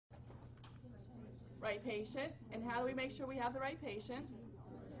Right patient. And how do we make sure we have the right patient?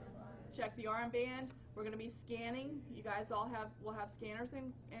 Check the arm band. We're going to be scanning. You guys all will have scanners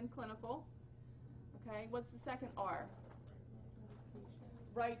in clinical. Okay, what's the second R?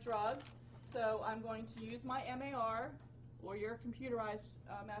 Right drug. So I'm going to use my MAR or your computerized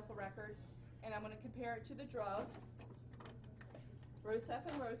medical record, and I'm going to compare it to the drug.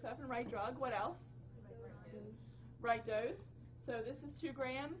 Rosefin, right drug. What else? Right dose. So this is 2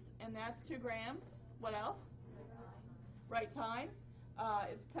 grams, and that's 2 grams. What else? Right time.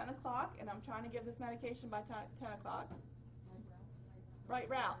 It's 10 o'clock, and I'm trying to give this medication by 10 o'clock. Right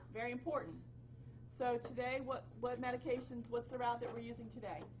route. Very important. So today, what medications, what's the route that we're using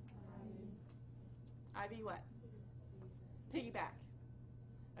today? IV what? Piggyback.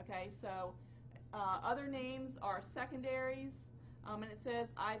 Okay, so other names are secondaries, and it says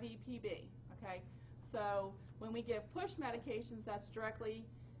IVPB. Okay, so when we give push medications, that's directly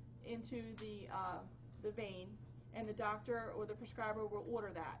into the vein, and the doctor or the prescriber will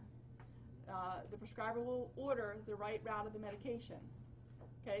order that. The prescriber will order the right route of the medication.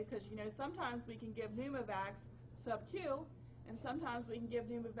 Okay, because you know sometimes we can give Pneumovax sub-Q, and sometimes we can give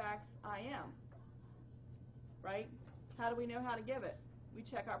Pneumovax IM. Right? How do we know how to give it? We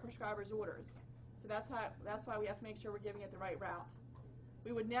check our prescriber's orders. So that's why we have to make sure we're giving it the right route.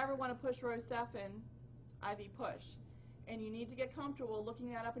 We would never want to push Rosefin IV push. And you need to get comfortable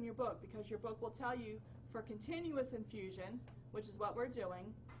looking that up in your book, because your book will tell you for continuous infusion, which is what we're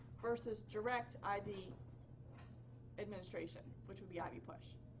doing, versus direct IV administration, which would be IV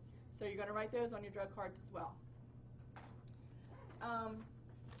push. So you're going to write those on your drug cards as well.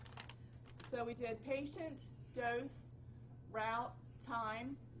 So we did patient, dose, route,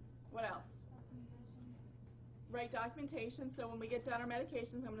 time. What else? Right documentation. So when we get down our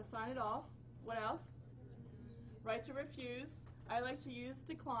medications, I'm going to sign it off. What else? Right to refuse. I like to use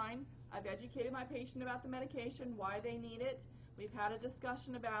decline. I've educated my patient about the medication, why they need it. We've had a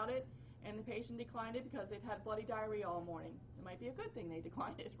discussion about it, and the patient declined it because they've had bloody diarrhea all morning. It might be a good thing they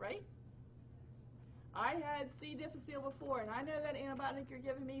declined it, right? I had C. difficile before, and I know that antibiotic you're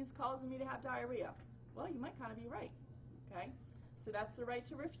giving me is causing me to have diarrhea. Well, you might kind of be right. Okay? So that's the right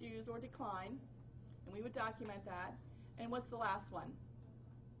to refuse or decline, and we would document that. And what's the last one?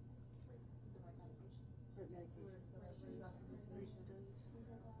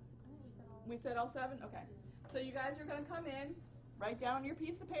 We said all 7? Okay. So you guys are going to come in, write down on your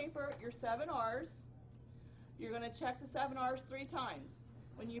piece of paper your 7 R's. You're going to check the 7 R's 3 times.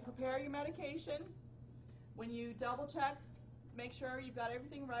 When you prepare your medication, when you double check, make sure you've got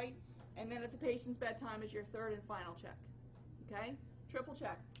everything right, and then at the patient's bedtime is your 3rd and final check. Okay? Triple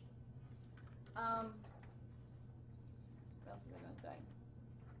check. What else was I going to say?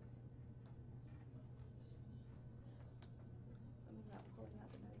 Something about pulling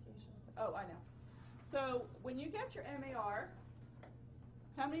out the medication. Oh, I know. So when you get your MAR,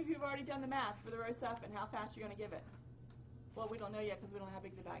 how many of you have already done the math for the Rosefin? How fast you're going to give it? Well, we don't know yet because we don't know how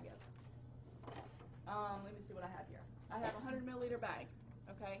big the bag is. Let me see what I have here. I have a 100 milliliter bag.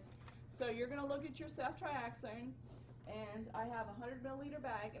 Okay, so you're going to look at your ceftriaxone, and I have a 100 milliliter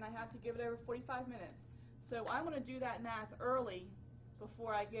bag, and I have to give it over 45 minutes. So I'm going to do that math early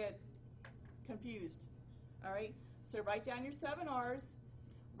before I get confused. All right. So write down your 7 R's.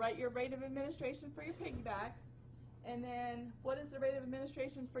 Write your rate of administration for your piggyback, and then what is the rate of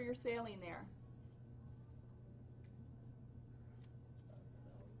administration for your saline there?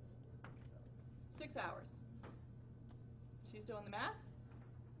 Six hours. She's doing the math?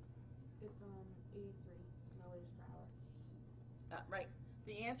 It's 83 milliliters per hour. Right.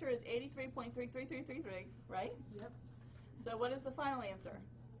 The answer is 83.33333, right? Yep. So what is the final answer?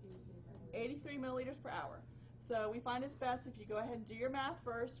 83 milliliters per hour. So we find it's best if you go ahead and do your math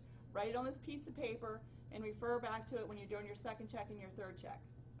first, write it on this piece of paper, and refer back to it when you're doing your 2nd check and your 3rd check.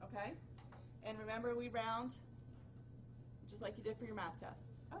 Okay? And remember, we round just like you did for your math test.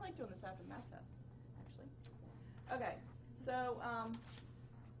 I like doing this after the math test, actually. Okay, so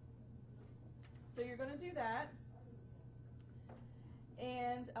you're going to do that.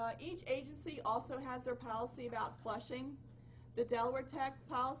 And each agency also has their policy about flushing. The Delaware Tech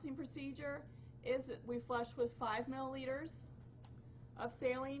policy and procedure is that we flush with 5 milliliters of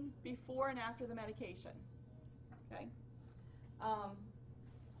saline before and after the medication. Okay.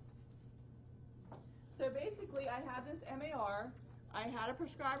 So basically, I have this MAR. I had a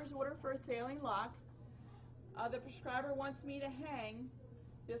prescriber's order for a saline lock. The prescriber wants me to hang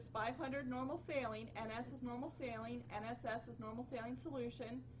this 500 normal saline. NS is normal saline. NSS is normal saline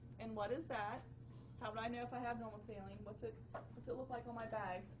solution. And what is that? How would I know if I have normal saline? What's it look like on my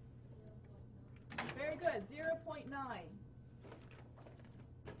bag? Very good. 0.9.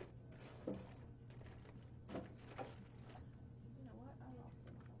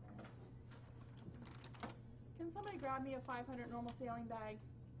 grab me a 500 normal saline bag?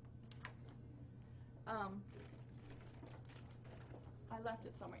 I left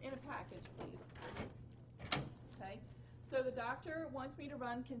it somewhere. In a package, please. Okay. So the doctor wants me to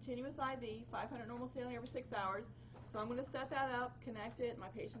run continuous IV, 500 normal saline every 6 hours. So I'm going to set that up, connect it. My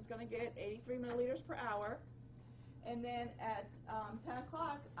patient's going to get 83 milliliters per hour. And then at 10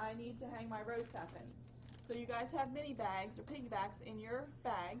 o'clock, I need to hang my Rocephin. So you guys have mini bags or piggybacks in your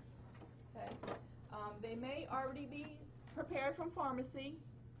bags. Okay. They may already be prepared from pharmacy.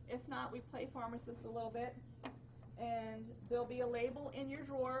 If not, we play pharmacist a little bit. And there'll be a label in your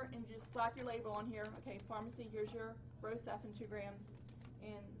drawer, and you just slap your label on here. Okay, pharmacy, here's your Rocephin 2 grams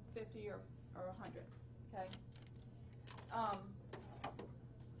in 50 or 100. Okay.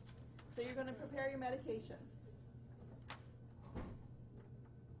 So you're going to prepare your medications.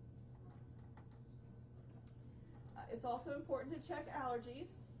 It's also important to check allergies.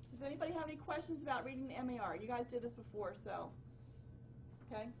 Does anybody have any questions about reading the MAR? You guys did this before, so.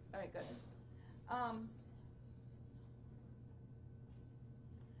 Okay? All right, good.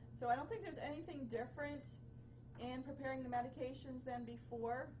 So I don't think there's anything different in preparing the medications than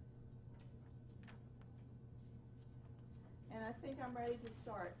before. And I think I'm ready to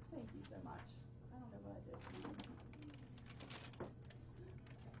start. Thank you so much. I don't know what I did.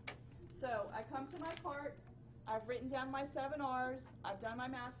 So I come to my part. I've written down my 7 R's. I've done my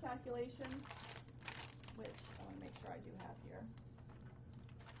math calculations, which I want to make sure I do have here.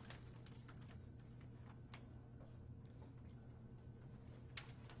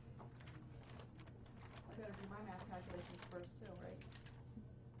 I better do my math calculations first too, right?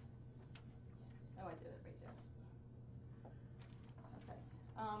 Oh, I did it right there. Okay.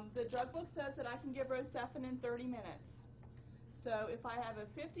 The drug book says that I can give Rocephin in 30 minutes. So if I have a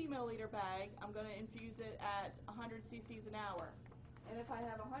 50 milliliter bag, I'm going to infuse it at 100 cc's an hour. And if I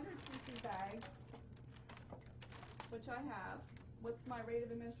have a 100 cc bag, which I have, what's my rate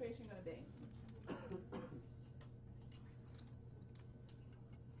of administration going to be?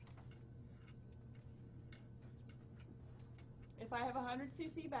 If I have a 100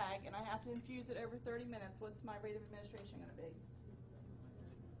 cc bag and I have to infuse it over 30 minutes, what's my rate of administration going to be?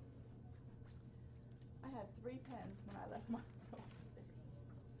 I had 3 pens when I left my office.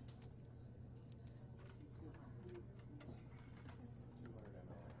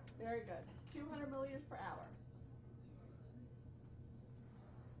 Very good. 200 milliliters per hour.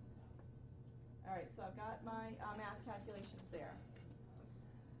 All right, so I've got my math calculations there.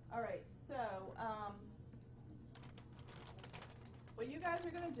 All right, so what you guys are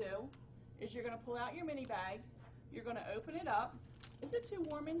going to do is you're going to pull out your mini bag. You're going to open it up. Is it too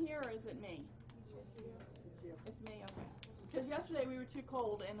warm in here, or is it me? It's me, okay. Because yesterday we were too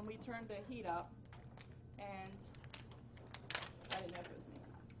cold, and we turned the heat up, and I didn't know if it was me or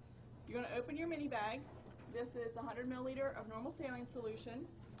not. You're going to open your mini bag. This is 100 milliliter of normal saline solution,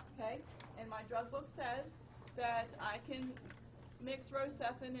 okay? And my drug book says that I can mix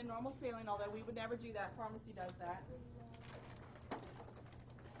Rocephin and normal saline, although we would never do that. Pharmacy does that.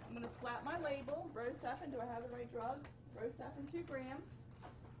 I'm going to slap my label, Rocephin. Do I have the right drug? Rocephin 2 grams.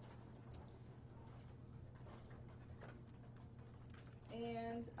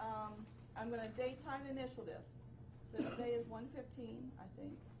 And I'm going to daytime initial this. So today is 1:15, I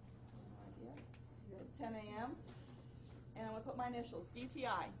think. No idea. It's 10 a.m. And I'm going to put my initials,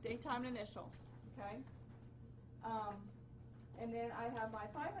 DTI, daytime initial. Okay? And then I have my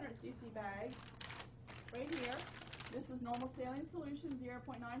 500 cc bag right here. This is normal saline solution,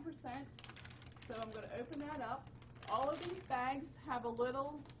 0.9%. So I'm going to open that up. All of these bags have a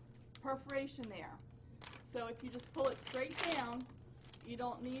little perforation there. So if you just pull it straight down, you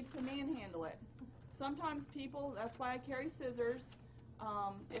don't need to manhandle it. Sometimes people, that's why I carry scissors.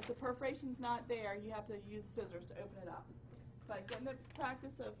 If the perforation's not there, you have to use scissors to open it up. So I get in the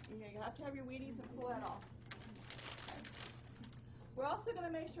practice of, you have to have your Wheaties and pull that off. Okay. We're also going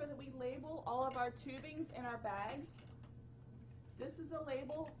to make sure that we label all of our tubings in our bags. This is a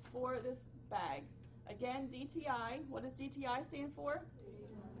label for this bag. Again, DTI. What does DTI stand for?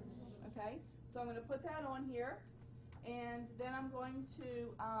 Okay. So I'm going to put that on here. And then I'm going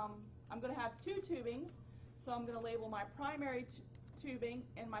to have 2 tubings, so I'm going to label my primary tubing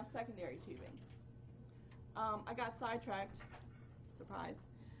and my secondary tubing. I got sidetracked, surprise,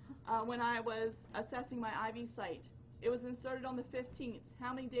 when I was assessing my IV site. It was inserted on the 15th.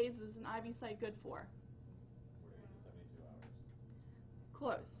 How many days is an IV site good for? 48 to 72 hours.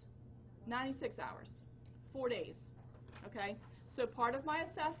 Close. 96 hours. 4 days. Okay? So part of my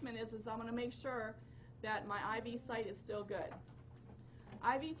assessment is I'm going to make sure that my IV site is still good.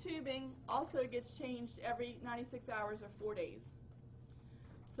 IV tubing also gets changed every 96 hours or 4 days.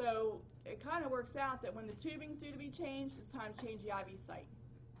 So it kind of works out that when the tubing's due to be changed, it's time to change the IV site.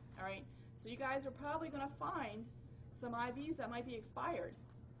 All right? So you guys are probably going to find some IVs that might be expired.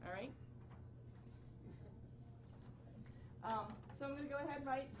 All right? So I'm going to go ahead and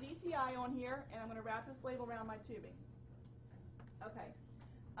write DTI on here, and I'm going to wrap this label around my tubing. Okay.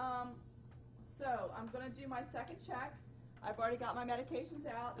 So I'm going to do my second check. I've already got my medications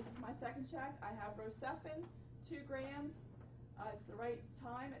out. This is my second check. I have Rocephin, 2 grams. It's the right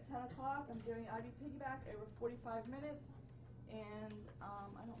time at 10 o'clock. I'm doing IV piggyback over 45 minutes. And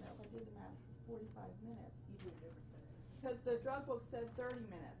I don't know if I did the math 45 minutes. You did it over 30. Because the drug book said 30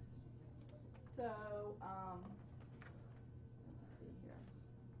 minutes. So, let me see here.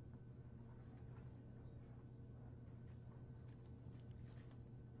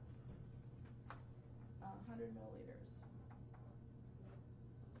 Uh, 100 milliliters.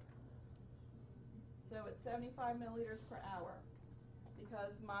 So it's 75 milliliters per hour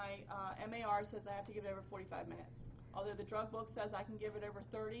because my MAR says I have to give it over 45 minutes. Although the drug book says I can give it over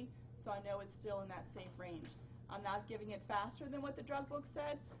 30, so I know it's still in that safe range. I'm not giving it faster than what the drug book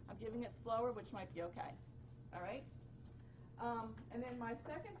said. I'm giving it slower, which might be okay. All right? And then my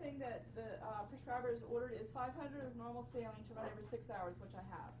second thing that the prescriber has ordered is 500 of normal saline to run over 6 hours, which I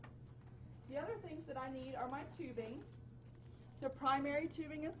have. The other things that I need are my tubing. The primary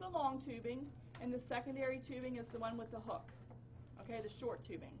tubing is the long tubing, and the secondary tubing is the one with the hook. Okay, the short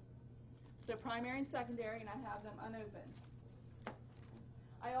tubing. So primary and secondary, and I have them unopened.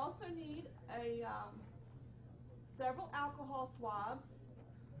 I also need several alcohol swabs,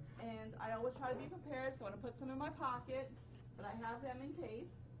 and I always try to be prepared, so I'm going to put some in my pocket, but I have them in case.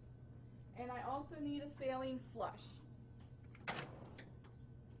 And I also need a saline flush,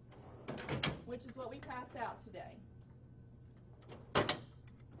 which is what we passed out today.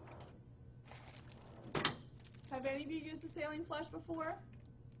 Have any of you used a saline flush before?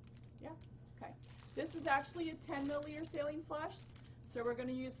 Yeah? Okay. This is actually a 10 milliliter saline flush, so we're going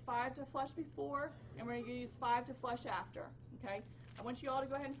to use 5 to flush before, and we're going to use 5 to flush after. Okay? I want you all to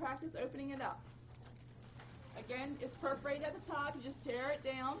go ahead and practice opening it up. Again, it's perforated at the top. You just tear it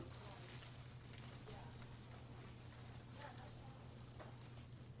down.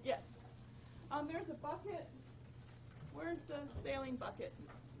 Yes. There's a bucket. Where's the saline bucket?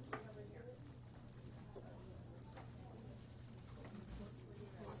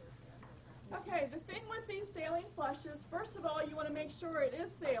 Okay, the thing with these saline flushes, first of all, you want to make sure it is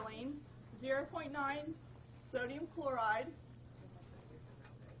saline, 0.9 sodium chloride.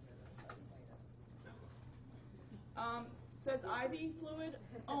 Says IV fluid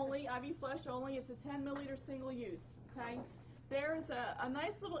only, IV flush only. It's a 10 milliliter single use. Okay, there's a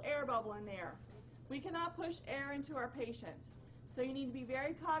nice little air bubble in there. We cannot push air into our patient, so you need to be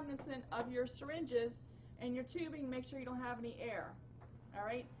very cognizant of your syringes and your tubing. Make sure you don't have any air. All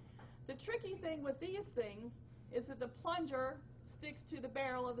right. The tricky thing with these things is that the plunger sticks to the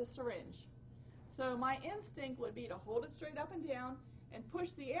barrel of the syringe. So my instinct would be to hold it straight up and down and push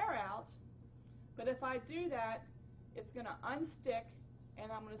the air out, but if I do that, it's going to unstick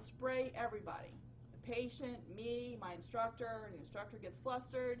and I'm going to spray everybody. The patient, me, my instructor, and the instructor gets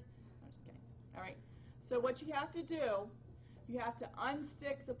flustered. I'm just kidding. All right. So what you have to do, you have to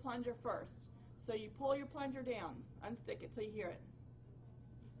unstick the plunger first. So you pull your plunger down, unstick it till you hear it.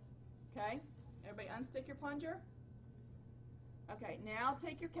 Okay? Everybody unstick your plunger? Okay, now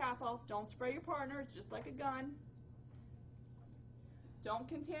take your cap off. Don't spray your partner. It's just like a gun. Don't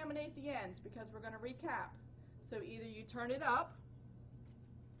contaminate the ends because we're going to recap. So either you turn it up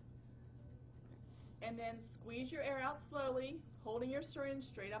and then squeeze your air out slowly, holding your syringe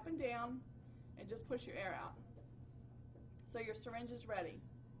straight up and down, and just push your air out. So your syringe is ready.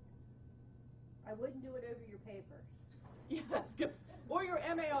 I wouldn't do it over your papers. Yeah, that's good. Or your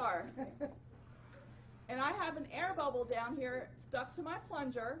MAR. And I have an air bubble down here stuck to my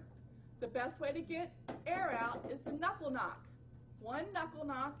plunger. The best way to get air out is the knuckle knock. One knuckle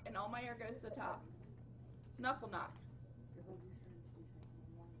knock and all my air goes to the top. Knuckle knock.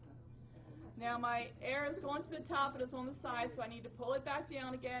 Now my air is going to the top, but it's on the side, so I need to pull it back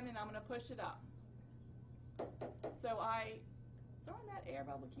down again, and I'm going to push it up. So darn, that air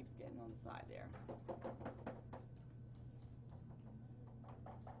bubble keeps getting on the side there.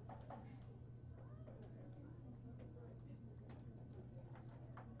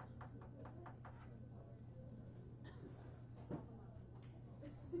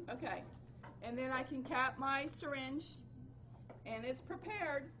 Okay, and then I can cap my syringe, and it's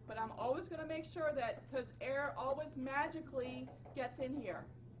prepared, but I'm always going to make sure that, because air always magically gets in here.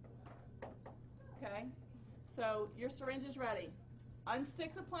 Okay, so your syringe is ready.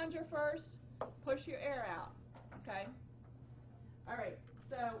 Unstick the plunger first, push your air out. Okay, all right,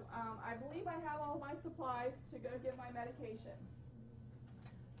 So I believe I have all my supplies to go get my medication.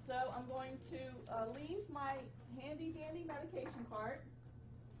 So I'm going to leave my handy dandy medication cart,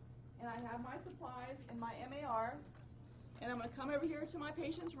 and I have my supplies in my MAR, and I'm going to come over here to my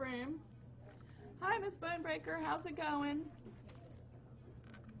patient's room. Hi, Miss Bonebreaker, how's it going?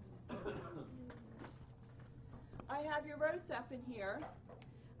 I have your Rosef in here.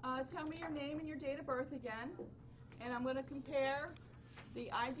 Tell me your name and your date of birth again, and I'm going to compare the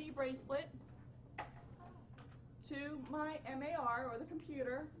ID bracelet to my MAR, or the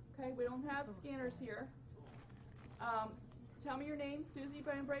computer. Okay, we don't have scanners here. Tell me your name, Susie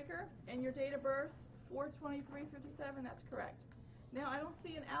Bonebreaker, and your date of birth, 4/23/57. That's correct. Now, I don't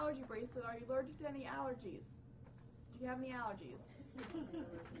see an allergy bracelet. Are you allergic to any allergies? Do you have any allergies?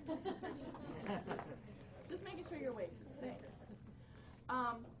 Just making sure you're awake. Thanks.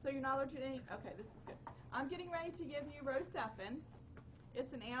 So you're not allergic to any? Okay, this is good. I'm getting ready to give you Rosefin.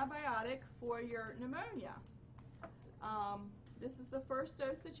 It's an antibiotic for your pneumonia. This is the first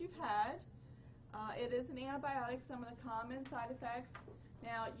dose that you've had. It is an antibiotic, some of the common side effects.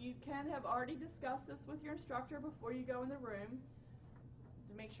 Now, you can have already discussed this with your instructor before you go in the room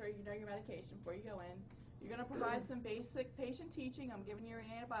to make sure you know your medication before you go in. You're going to provide some basic patient teaching. I'm giving you an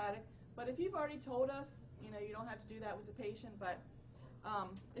antibiotic. But if you've already told us, you don't have to do that with the patient, but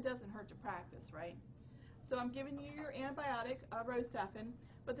it doesn't hurt to practice, right? So I'm giving you your antibiotic, Rosefin,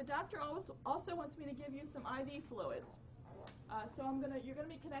 but the doctor also wants me to give you some IV fluids. So you're going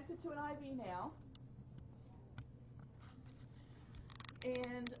to be connected to an IV now.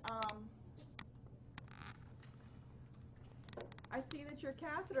 And I see that your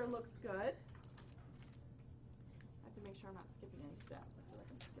catheter looks good. I have to make sure I'm not skipping any steps. I feel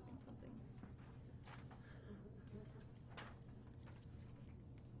like I'm skipping something.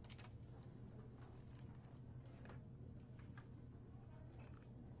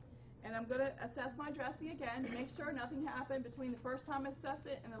 And I'm going to assess my dressing again to make sure nothing happened between the first time I assess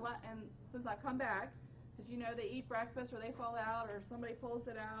it and since I've come back. Because they eat breakfast or they fall out or somebody pulls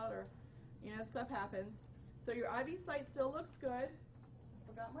it out or, stuff happens. So your IV site still looks good. I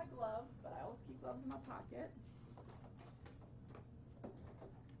forgot my gloves, but I always keep gloves in my pocket.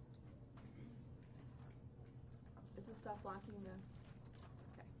 Is this stuff blocking the...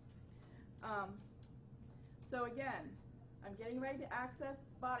 Okay. So again, I'm getting ready to access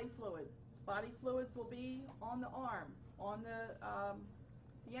body fluids. Body fluids will be on the arm. On the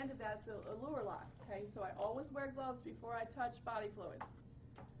end of that's a luer lock. Okay, so I always wear gloves before I touch body fluids.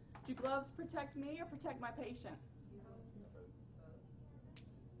 Do gloves protect me or protect my patient?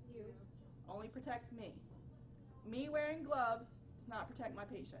 You. Only protects me. Me wearing gloves does not protect my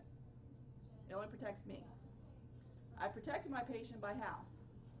patient. It only protects me. I protected my patient by how?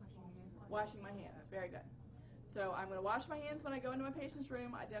 Washing my hands. Very good. So I'm going to wash my hands when I go into my patient's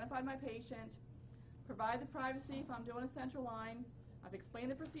room, identify my patient, provide the privacy if I'm doing a central line. I've explained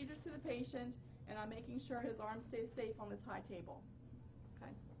the procedures to the patient, and I'm making sure his arm stays safe on this high table.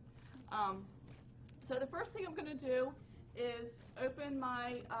 Okay. So the first thing I'm going to do is open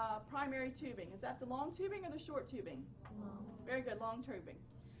my primary tubing. Is that the long tubing or the short tubing? Long. Very good, long tubing.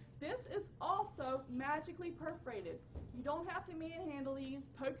 This is also magically perforated. You don't have to manhandle these,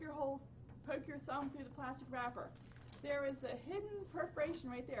 poke your thumb through the plastic wrapper. There is a hidden perforation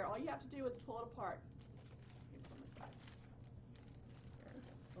right there. All you have to do is pull it apart. Maybe it's on this side. Where is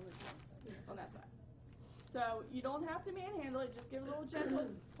it? On that side. So you don't have to manhandle it, just give it a little gentle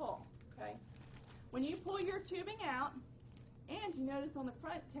pull. Okay. When you pull your tubing out, and you notice on the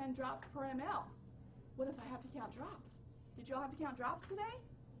front 10 drops per ml. What if I have to count drops? Did you all have to count drops today?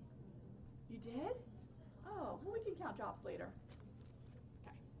 You did? Oh, well, we can count drops later.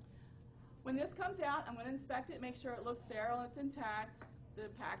 Okay. When this comes out, I'm going to inspect it, make sure it looks sterile and it's intact. The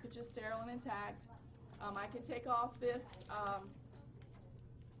package is sterile and intact. I can take off this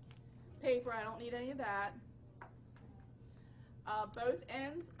paper. I don't need any of that. Both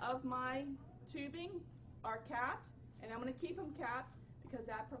ends of my tubing are capped, and I'm going to keep them capped because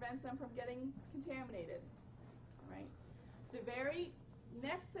that prevents them from getting contaminated. All right. The very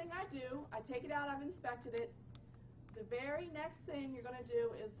next thing I do, I take it out, I've inspected it. The very next thing you're going to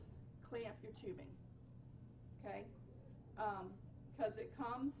do is clamp your tubing. Okay? Because it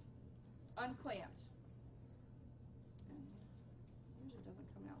comes unclamped. And it usually doesn't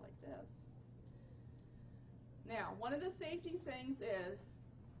come out like this. Now, one of the safety things is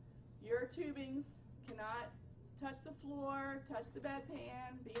your tubings cannot touch the floor, touch the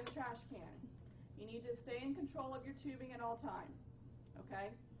bedpan, be in the trash can. You need to stay in control of your tubing at all times. Okay?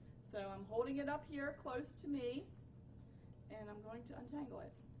 So I'm holding it up here close to me, and I'm going to untangle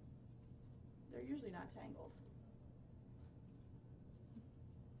it. They're usually not tangled.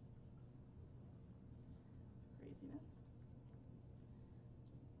 laziness.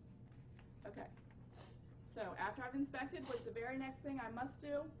 Okay. So after I've inspected, what's the very next thing I must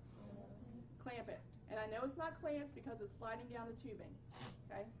do? Clamp it. And I know it's not clamped because it's sliding down the tubing.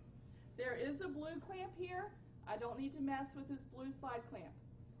 Okay? There is a blue clamp here. I don't need to mess with this blue slide clamp.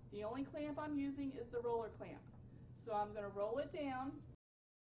 The only clamp I'm using is the roller clamp. So I'm going to roll it down